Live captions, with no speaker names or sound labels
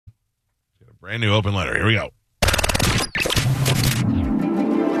Brand new open letter. Here we go.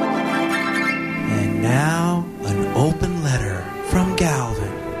 And now, an open letter from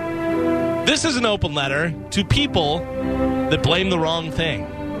Galvin. This is an open letter to people that blame the wrong thing.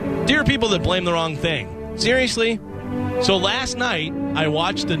 Dear people that blame the wrong thing. Seriously? So last night, I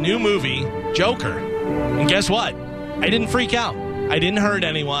watched the new movie, Joker. And guess what? I didn't freak out. I didn't hurt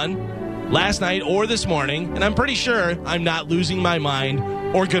anyone last night or this morning. And I'm pretty sure I'm not losing my mind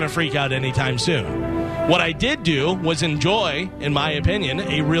or going to freak out anytime soon. What I did do was enjoy, in my opinion,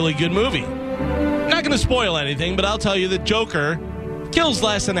 a really good movie. I'm not going to spoil anything, but I'll tell you that Joker kills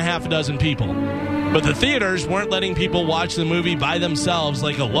less than a half a dozen people. But the theaters weren't letting people watch the movie by themselves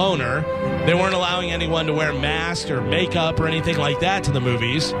like a loner. They weren't allowing anyone to wear masks or makeup or anything like that to the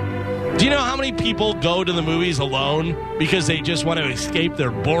movies. Do you know how many people go to the movies alone because they just want to escape their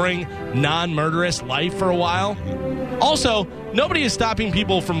boring, non-murderous life for a while? Also, nobody is stopping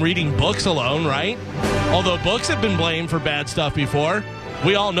people from reading books alone, right? Although books have been blamed for bad stuff before.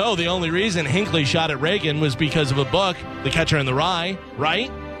 We all know the only reason Hinckley shot at Reagan was because of a book, The Catcher in the Rye,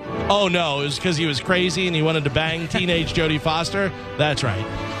 right? Oh, no, it was because he was crazy and he wanted to bang teenage Jodie Foster? That's right.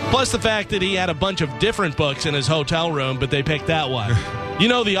 Plus the fact that he had a bunch of different books in his hotel room, but they picked that one. You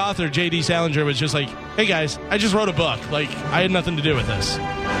know, the author, J.D. Salinger, was just like, hey, guys, I just wrote a book. Like, I had nothing to do with this.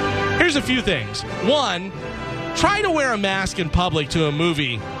 Here's a few things. One, try to wear a mask in public to a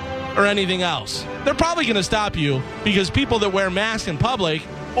movie or anything else. They're probably going to stop you because people that wear masks in public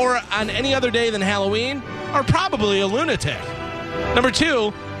or on any other day than Halloween are probably a lunatic. Number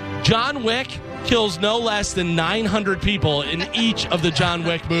two, John Wick kills no less than 900 people in each of the John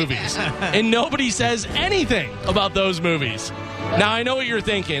Wick movies. And nobody says anything about those movies. Now, I know what you're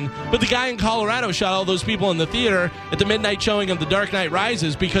thinking, but the guy in Colorado shot all those people in the theater at the midnight showing of The Dark Knight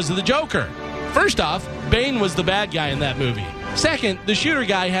Rises because of the Joker. First off, Bane was the bad guy in that movie. Second, the shooter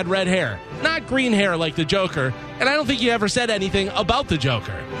guy had red hair, not green hair like the Joker, and I don't think he ever said anything about the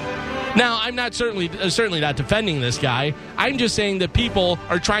Joker. Now, I'm not certainly not defending this guy. I'm just saying that people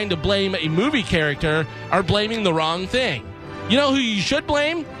are trying to blame a movie character are blaming the wrong thing. You know who you should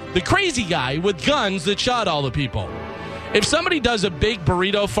blame? The crazy guy with guns that shot all the people. If somebody does a big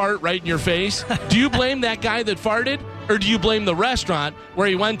burrito fart right in your face, do you blame that guy that farted? Or do you blame the restaurant where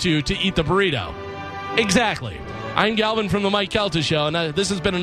he went to eat the burrito? Exactly. I'm Galvin from the Mike Kelta Show, and this has been